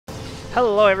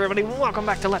Hello everybody, welcome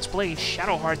back to Let's Play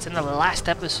Shadow Hearts. In the last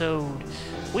episode,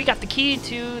 we got the key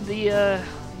to the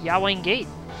Yaowen Gate,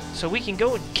 so we can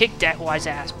go and kick Dehuai's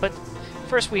ass. But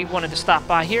first we wanted to stop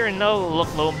by here, and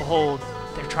look, lo and behold,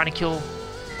 they're trying to kill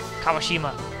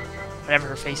Kawashima, whatever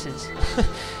her face is.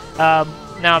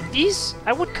 Now these,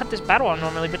 I would cut this battle on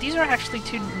normally, but these are actually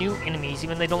two new enemies.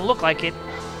 Even though they don't look like it,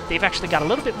 they've actually got a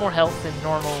little bit more health than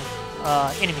normal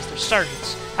enemies. They're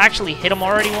sergeants. I actually hit them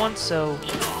already once, so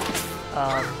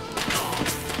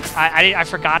I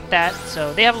forgot that,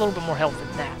 so they have a little bit more health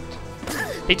than that.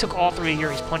 They took all three of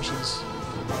Yuri's punches,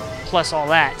 plus all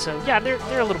that, so yeah,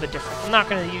 they're a little bit different. I'm not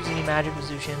going to use any magic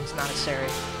Bazushin, it's not necessary.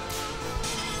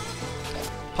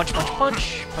 Punch, punch,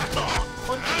 punch, punch,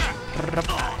 punch, punch,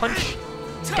 punch,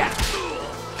 dash.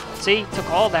 See, took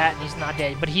all that, and he's not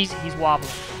dead, but he's wobbling.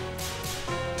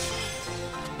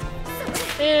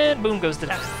 And boom goes the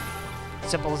death.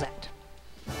 Simple as that.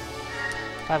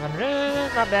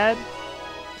 500, not bad.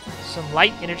 Some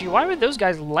light energy. Why were those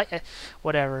guys light?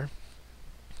 Whatever.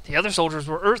 The other soldiers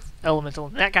were earth elemental,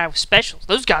 and that guy was special.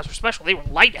 Those guys were special. They were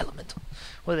light elemental.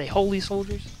 Were they holy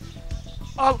soldiers?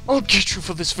 I'll get you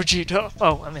for this, Vegeta.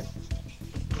 Oh, I mean.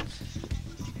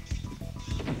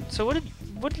 So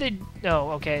what did they?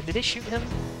 Oh, okay. Did they shoot him?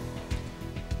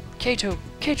 Kato,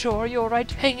 are you alright?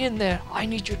 Hang in there. I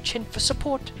need your chin for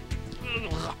support.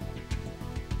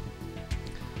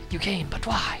 You came, but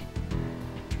why?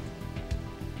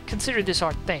 Consider this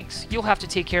our thanks. You'll have to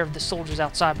take care of the soldiers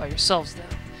outside by yourselves, though.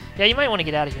 Yeah, you might want to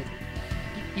get out of here.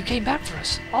 You came back for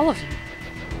us, all of you.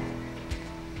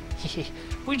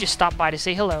 We just stopped by to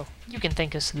say hello. You can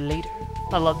thank us later.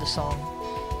 I love the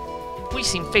song. We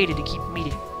seem fated to keep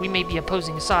meeting. We may be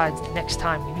opposing sides the next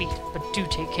time we meet, but do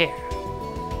take care.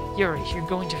 Yuri, you're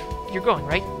going,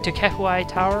 right? To Kehuai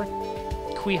Tower?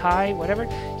 Kui Hai, whatever?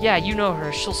 Yeah, you know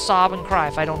her. She'll sob and cry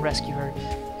if I don't rescue her.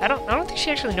 I don't think she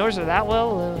actually knows her that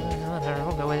well.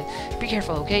 I'll go with it. Be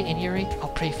careful, okay? And Yuri, I'll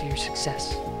pray for your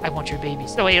success. I want your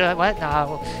babies. No, wait, what?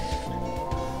 No.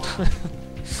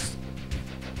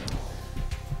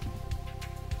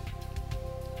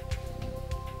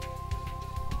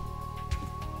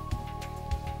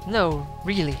 No,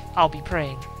 really, I'll be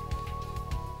praying.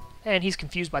 And he's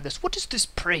confused by this. What is this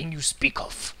praying you speak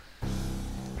of?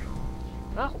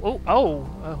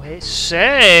 Oh, wait,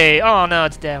 say! Oh no,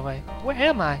 it's that way. Where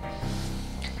am I?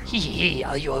 Hee,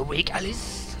 are you awake,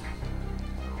 Alice?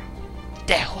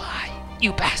 Dehuai,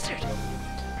 you bastard!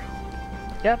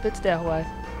 Yep, it's Dehuai.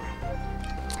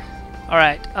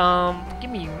 Alright,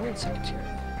 give me 1 second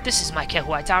here. This is my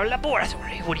Kehuai Tower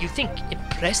laboratory. What do you think?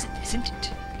 Impressive, isn't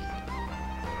it?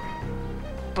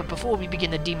 But before we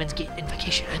begin the Demon's Gate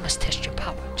invocation, I must test your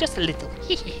power. Just a little.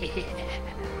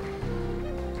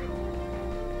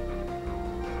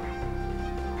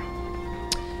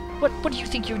 What do you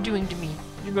think you're doing to me?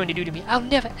 You're going to do to me? I'll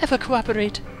never ever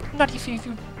cooperate. Not if you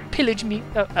pillage me.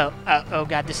 Oh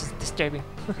god, this is disturbing.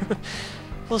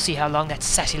 We'll see how long that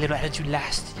sassy little attitude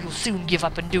lasts. You'll soon give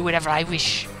up and do whatever I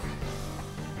wish.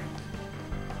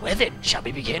 Well then, shall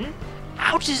we begin?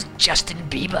 How does Justin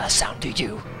Bieber sound to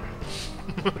you?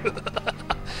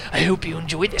 I hope you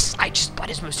enjoy this. I just bought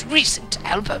his most recent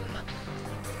album.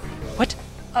 What?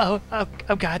 Oh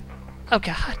god. Oh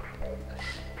god.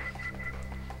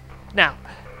 Now,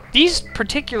 these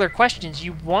particular questions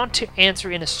you want to answer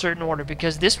in a certain order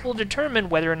because this will determine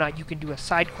whether or not you can do a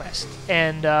side quest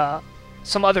and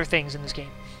some other things in this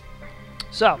game.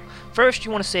 So, first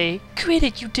you want to say, "Quit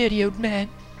it, you dirty old man."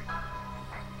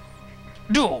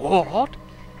 Do what?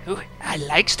 Oh, I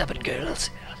like stubborn girls.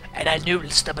 And I know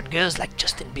stubborn girls like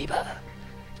Justin Bieber.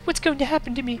 What's going to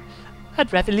happen to me?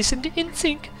 I'd rather listen to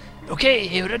NSYNC. Okay,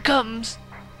 here it comes.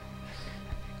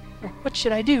 What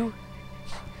should I do?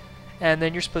 And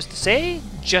then you're supposed to say,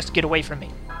 just get away from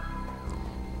me.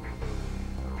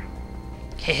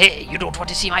 Hey, you don't want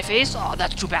to see my face? Oh,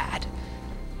 that's too bad.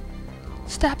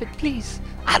 Stop it, please.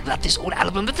 I'll wrap this old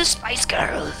album with the Spice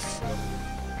Girls.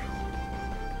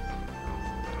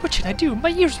 What should I do?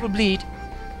 My ears will bleed.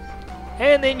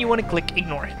 And then you want to click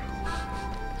ignore him.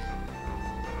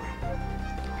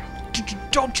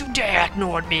 Don't you dare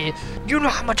ignore me. You know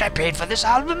how much I paid for this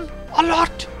album? A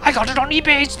lot. I got it on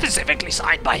eBay, specifically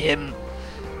signed by him.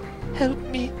 Help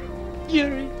me,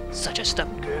 Yuri. Such a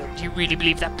stubborn girl. Do you really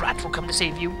believe that brat will come to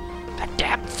save you? That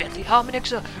damn filthy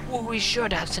Harmonixer. We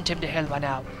should have sent him to hell by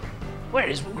now. Where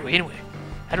is Wu anyway?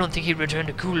 I don't think he'd return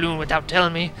to Kowloon without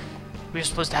telling me. We were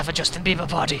supposed to have a Justin Bieber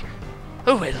party.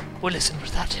 Oh well, we'll listen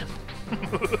without him.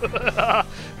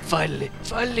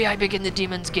 Finally I begin the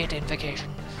Demon's Gate invocation.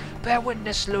 Bear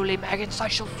witness slowly, maggots, I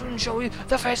shall soon show you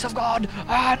the face of God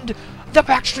and the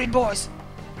Backstreet Boys.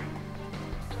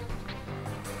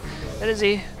 That is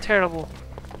a terrible,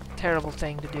 terrible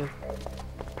thing to do.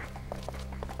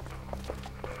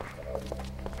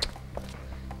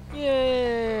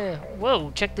 Yeah!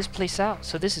 Whoa, check this place out.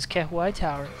 So this is Kehuai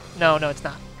Tower. No, it's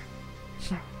not.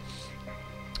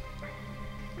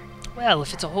 Well,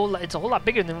 if it's a whole lot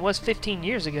bigger than it was 15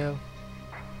 years ago.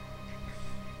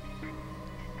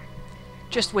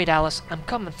 Just wait, Alice. I'm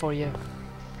coming for you.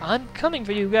 I'm coming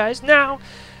for you guys. Now,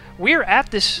 we're at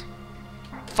this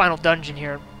final dungeon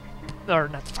here. Or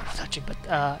not the final dungeon,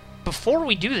 but before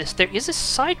we do this, there is a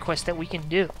side quest that we can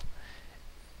do.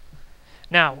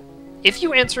 Now, if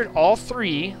you answered all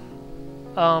 3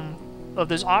 of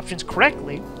those options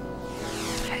correctly,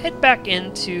 head back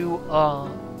into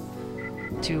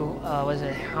was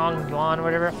it Hong Yuan or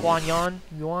whatever?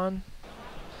 Yuan?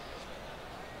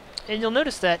 And you'll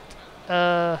notice that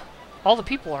all the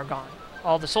people are gone.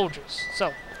 All the soldiers.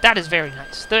 So, that is very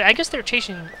nice. I guess they're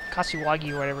chasing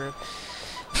Kasuwagi or whatever.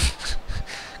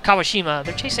 Kawashima.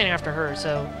 They're chasing after her,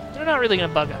 so they're not really going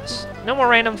to bug us. No more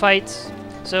random fights.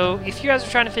 So, if you guys are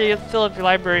trying to fill up your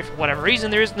library for whatever reason,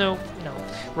 there is no,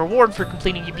 reward for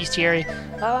completing your bestiary,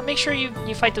 make sure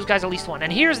you fight those guys at least one.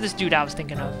 And here's this dude I was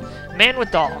thinking of. Man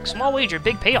with dog. Small wager,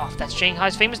 big payoff. That's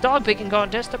Shanghai's famous dog picking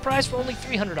contest. The prize for only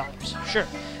 $300. Sure.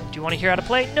 Do you want to hear how to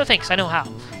play? No thanks, I know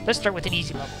how. Let's start with an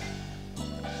easy level.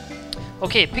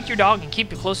 Okay, pick your dog and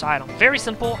keep a close eye on him. Very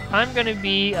simple. I'm going to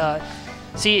be...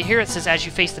 see, here it says as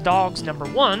you face the dogs, number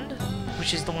 1,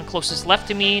 which is the one closest left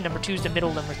to me. Number 2 is the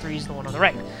middle. Number 3 is the one on the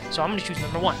right. So I'm going to choose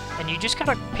number 1. And you just got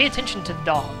to pay attention to the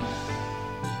dog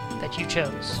that you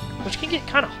chose, which can get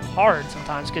kind of hard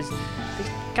sometimes because they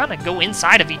kind of go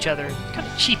inside of each other. Kind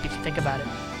of cheap if you think about it.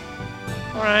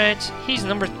 Alright, he's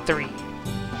number 3.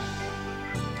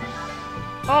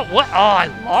 Oh, what? Oh, I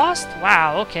lost?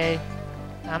 Wow, okay.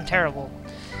 I'm terrible.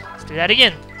 Let's do that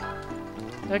again.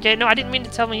 Okay, no, I didn't mean to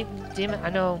tell me. Damn it,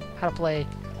 I know how to play.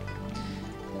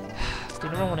 Let's do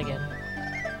number 1 again.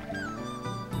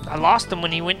 I lost him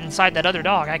when he went inside that other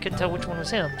dog. I couldn't tell which one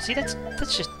was him. See, that's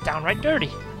just downright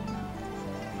dirty.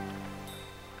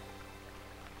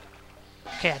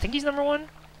 Okay, I think he's number 1.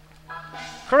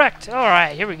 Correct.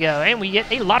 Alright, here we go. And we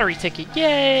get a lottery ticket.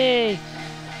 Yay!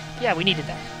 Yeah, we needed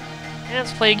that. And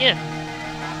let's play again.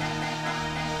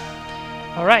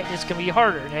 Alright, it's going to be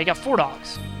harder. Now you got 4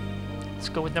 dogs. Let's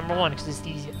go with number 1 because it's the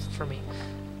easiest for me.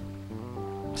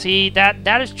 See,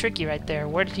 that is tricky right there.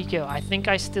 Where did he go? I think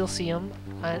I still see him.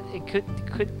 It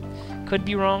could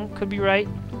be wrong, could be right.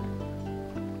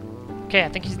 Okay, I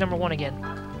think he's number 1 again.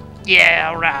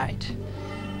 Yeah, alright.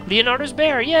 Leonardo's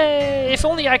bear, yay! If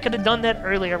only I could have done that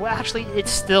earlier. Well, actually,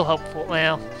 it's still helpful.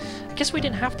 Well, I guess we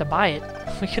didn't have to buy it.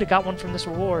 We could have got one from this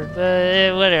reward,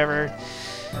 but whatever.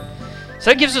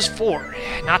 So that gives us 4.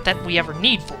 Not that we ever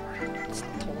need 4. It's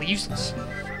totally useless.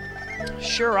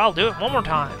 Sure, I'll do it one more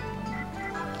time.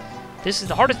 This is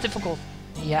the hardest difficult.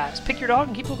 Yes, pick your dog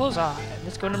and keep a close eye.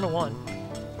 Let's go number 1.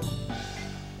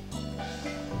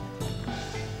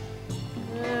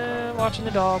 Watching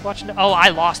the dog, Oh, I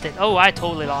lost it. Oh, I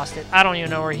totally lost it. I don't even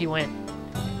know where he went.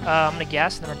 I'm gonna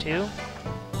guess number 2.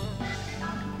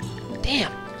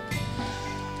 Damn.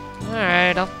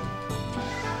 Alright,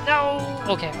 No!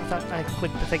 Okay, I thought I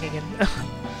clicked the thing again.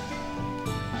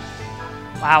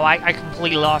 Wow, I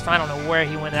completely lost. I don't know where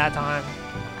he went that time.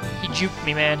 He juked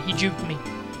me, man. He juked me.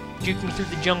 Juked me through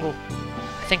the jungle.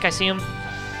 I think I see him.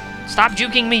 Stop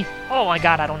juking me! Oh my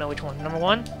god, I don't know which one. Number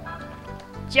 1?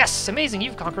 Yes! Amazing!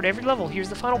 You've conquered every level. Here's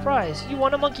the final prize. You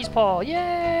won a monkey's paw.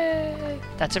 Yay!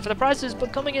 That's it for the prizes,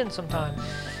 but come again sometime.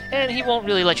 And he won't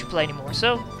really let you play anymore,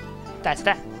 so that's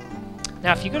that.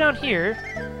 Now, if you go down here,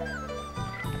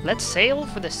 let's sail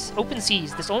for the open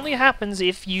seas. This only happens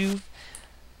if you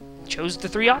chose the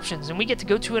 3 options, and we get to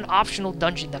go to an optional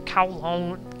dungeon, the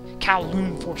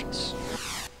Kowloon Fortress.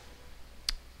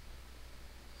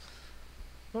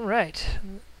 Alright.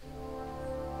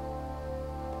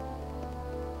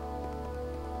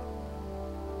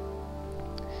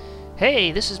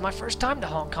 Hey, this is my first time to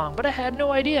Hong Kong, but I had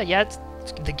no idea. Yeah, it's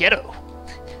the ghetto.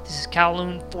 This is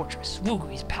Kowloon Fortress,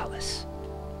 Wugui's palace.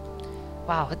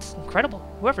 Wow, it's incredible.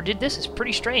 Whoever did this is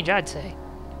pretty strange, I'd say.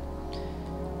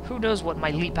 Who knows what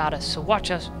might leap at us, so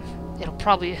watch us. It's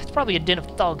probably a den of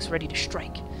thugs ready to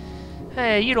strike.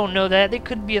 Hey, you don't know that. They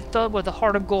could be a thug with a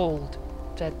heart of gold.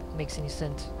 If that makes any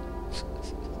sense.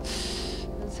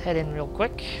 Let's head in real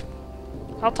quick.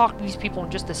 I'll talk to these people in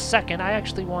just a second. I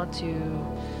actually want to...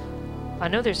 I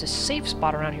know there's a safe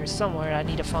spot around here somewhere I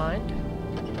need to find.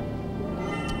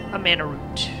 A mana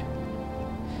root.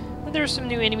 There's some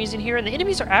new enemies in here, and the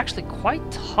enemies are actually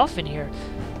quite tough in here.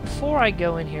 Before I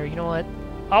go in here, you know what?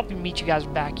 I'll meet you guys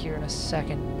back here in a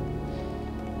second.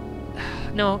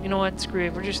 No, you know what? Screw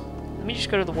it. We're just Let me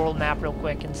just go to the world map real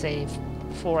quick and save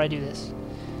before I do this.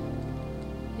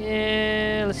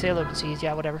 Yeah, let's say hello to seas.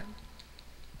 Yeah, whatever.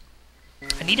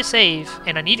 I need to save,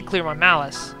 and I need to clear my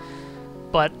malice.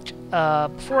 But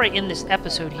before I end this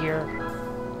episode here,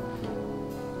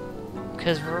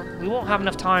 because we won't have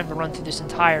enough time to run through this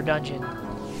entire dungeon.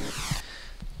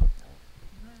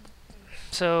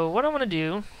 So what I want to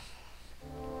do,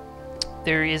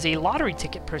 there is a lottery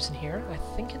ticket person here. I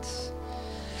think it's...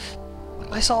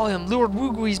 I saw him. Lord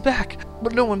Wugui's back,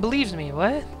 but no one believes me.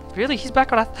 What? Really? He's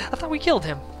back? I thought we killed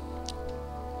him.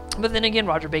 But then again,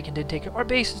 Roger Bacon did take it. Our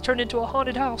base has turned into a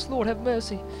haunted house. Lord have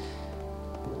mercy.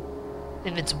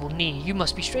 Invincible Knee. You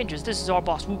must be strangers. This is our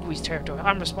boss Wugui's territory.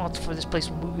 I'm responsible for this place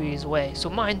when Wugui is away. So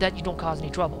mind that you don't cause any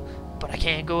trouble. But I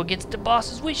can't go against the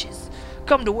boss's wishes.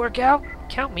 Come to work out?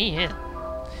 Count me in.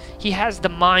 He has the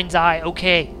mind's eye.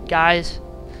 Okay, guys.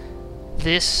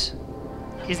 This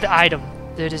is the item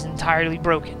that is entirely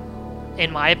broken.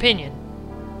 In my opinion.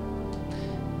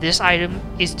 This item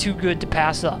is too good to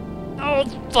pass up. Oh,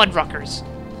 Fuddruckers.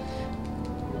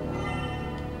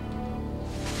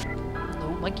 No,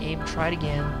 my game. Try it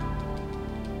again.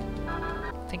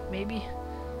 I think maybe.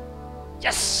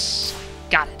 Yes!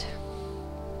 Got it.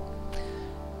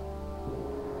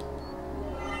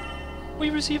 We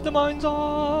received the mind's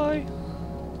eye!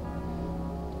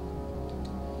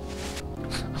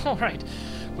 Alright.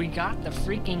 We got the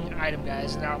freaking item,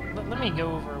 guys. Now, let me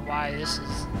go over why this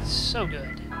is so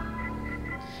good.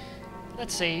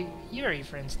 Let's say Yuri,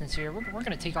 for instance, here. We're going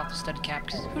to take off the studded cap,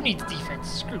 because who needs defense?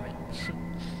 Screw it.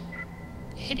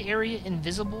 Hit area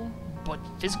invisible, but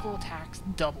physical attacks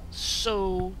double.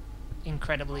 So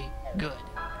incredibly good.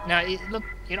 Now, look,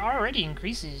 it already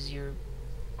increases your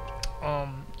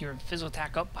physical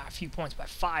attack up by a few points, by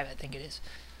 5, I think it is.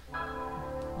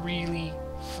 Really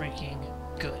freaking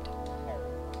good.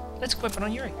 Let's equip it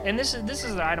on Yuri. And this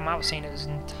is the item I was saying is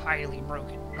entirely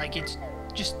broken. Like, it's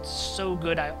just so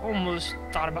good, I almost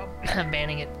thought about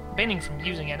banning from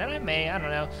using it, and I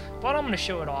don't know, but I'm going to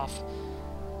show it off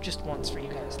just once for you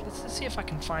guys. Let's see if I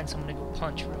can find someone to go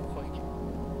punch real quick.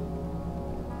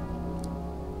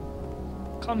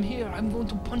 Come here, I'm going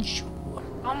to punch you.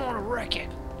 I'm going to wreck it.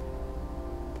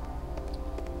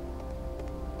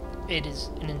 It is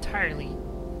an entirely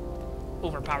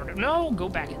overpowered... No, go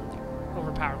back in there.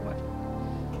 Overpowered weapon.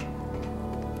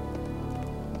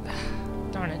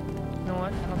 Darn it. You know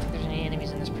what? I don't think there's any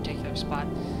enemies in this particular spot.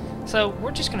 So,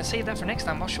 we're just going to save that for next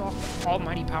time. I'll show off the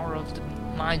almighty power of the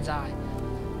mind's eye.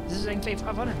 This is Angfei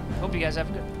 500. Hope you guys have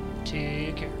a good one.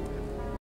 Take care.